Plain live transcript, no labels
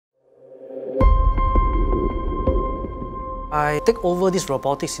I took over this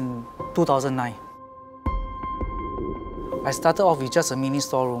robotics in 2009. I started off with just a mini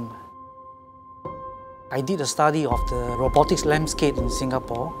storeroom. I did a study of the robotics landscape in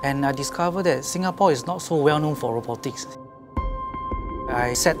Singapore, and I discovered that Singapore is not so well known for robotics.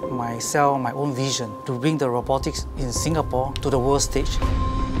 I set myself my own vision to bring the robotics in Singapore to the world stage.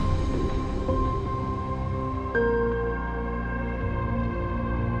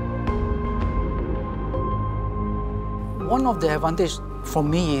 One of the advantages for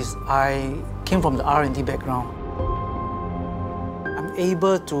me is I came from the R&D background. I'm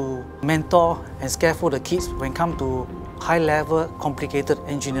able to mentor and scaffold the kids when it comes to high-level, complicated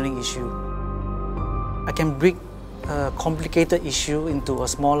engineering issue. I can break a complicated issue into a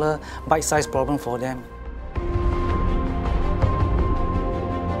smaller, bite-sized problem for them.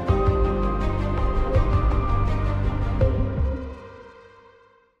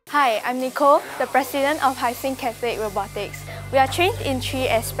 Hi, I'm Nicole, the president of Hysin Catholic Robotics. We are trained in 3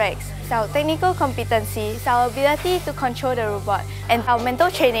 aspects. It's our technical competency, it's our ability to control the robot, and our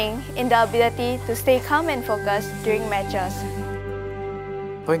mental training in the ability to stay calm and focused during matches.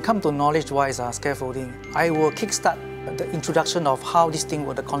 When it comes to knowledge-wise scaffolding, I will kickstart the introduction of how this thing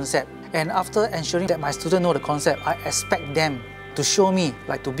works, the concept. And after ensuring that my students know the concept, I expect them to show me,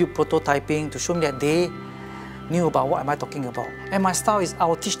 like to build prototyping, to show me that they knew about what am I talking about. And my style is I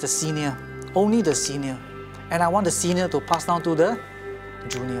will teach the senior, only the senior. And I want the senior to pass down to the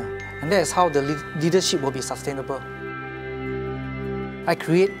junior. And that is how the leadership will be sustainable. I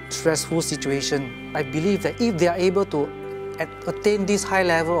create stressful situations. I believe that if they are able to attain this high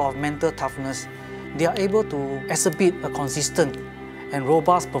level of mental toughness, they are able to exhibit a consistent and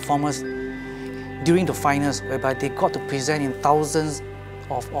robust performance during the finals, whereby they got to present in thousands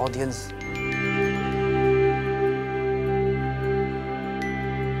of audience.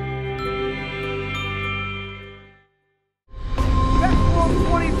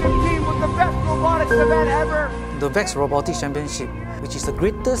 Event ever. The VEX Robotics Championship, which is the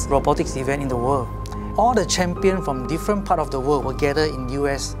greatest robotics event in the world. All the champions from different parts of the world will gather in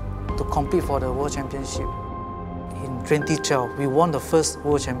US to compete for the World Championship. In 2012, we won the first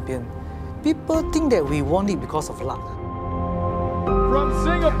World Champion. People think that we won it because of luck. From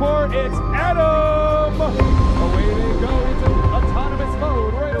Singapore, it's Adam! Away they go into autonomous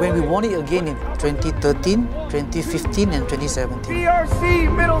mode right When we away. won it again in 2013, 2015 and 2017.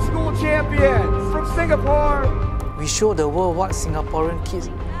 BRC Middle School Champions from Singapore. We show the world what Singaporean kids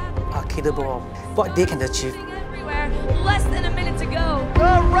are capable of, what they can achieve. Everywhere, less than a minute to go.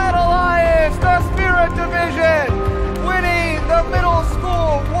 The Red Alliance, the Spirit Division, winning the Middle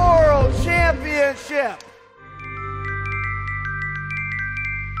School World Championship.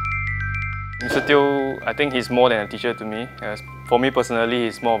 Mr. Teo, I think he's more than a teacher to me. For me personally,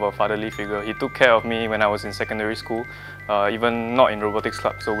 he's more of a fatherly figure. He took care of me when I was in secondary school, even not in robotics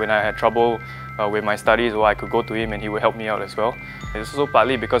club. So when I had trouble with my studies, I could go to him and he would help me out as well. It's also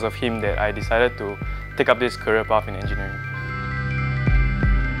partly because of him that I decided to take up this career path in engineering.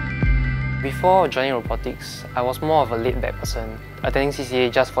 Before joining robotics, I was more of a laid-back person, attending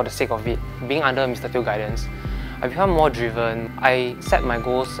CCA just for the sake of it, being under Mr. Teo's guidance. I become more driven. I set my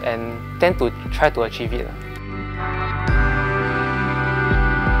goals and tend to try to achieve it.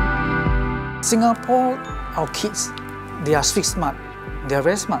 Singapore, our kids, they are street smart. They are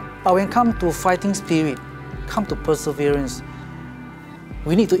very smart. But when it comes to fighting spirit, come to perseverance,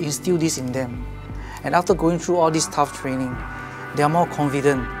 we need to instill this in them. And after going through all this tough training, they are more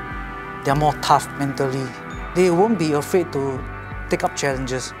confident. They are more tough mentally. They won't be afraid to take up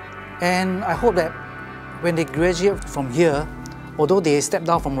challenges. And I hope that when they graduate from here, although they step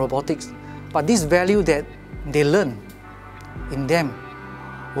down from robotics, but this value that they learn in them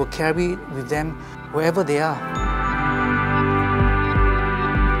will carry with them wherever they are.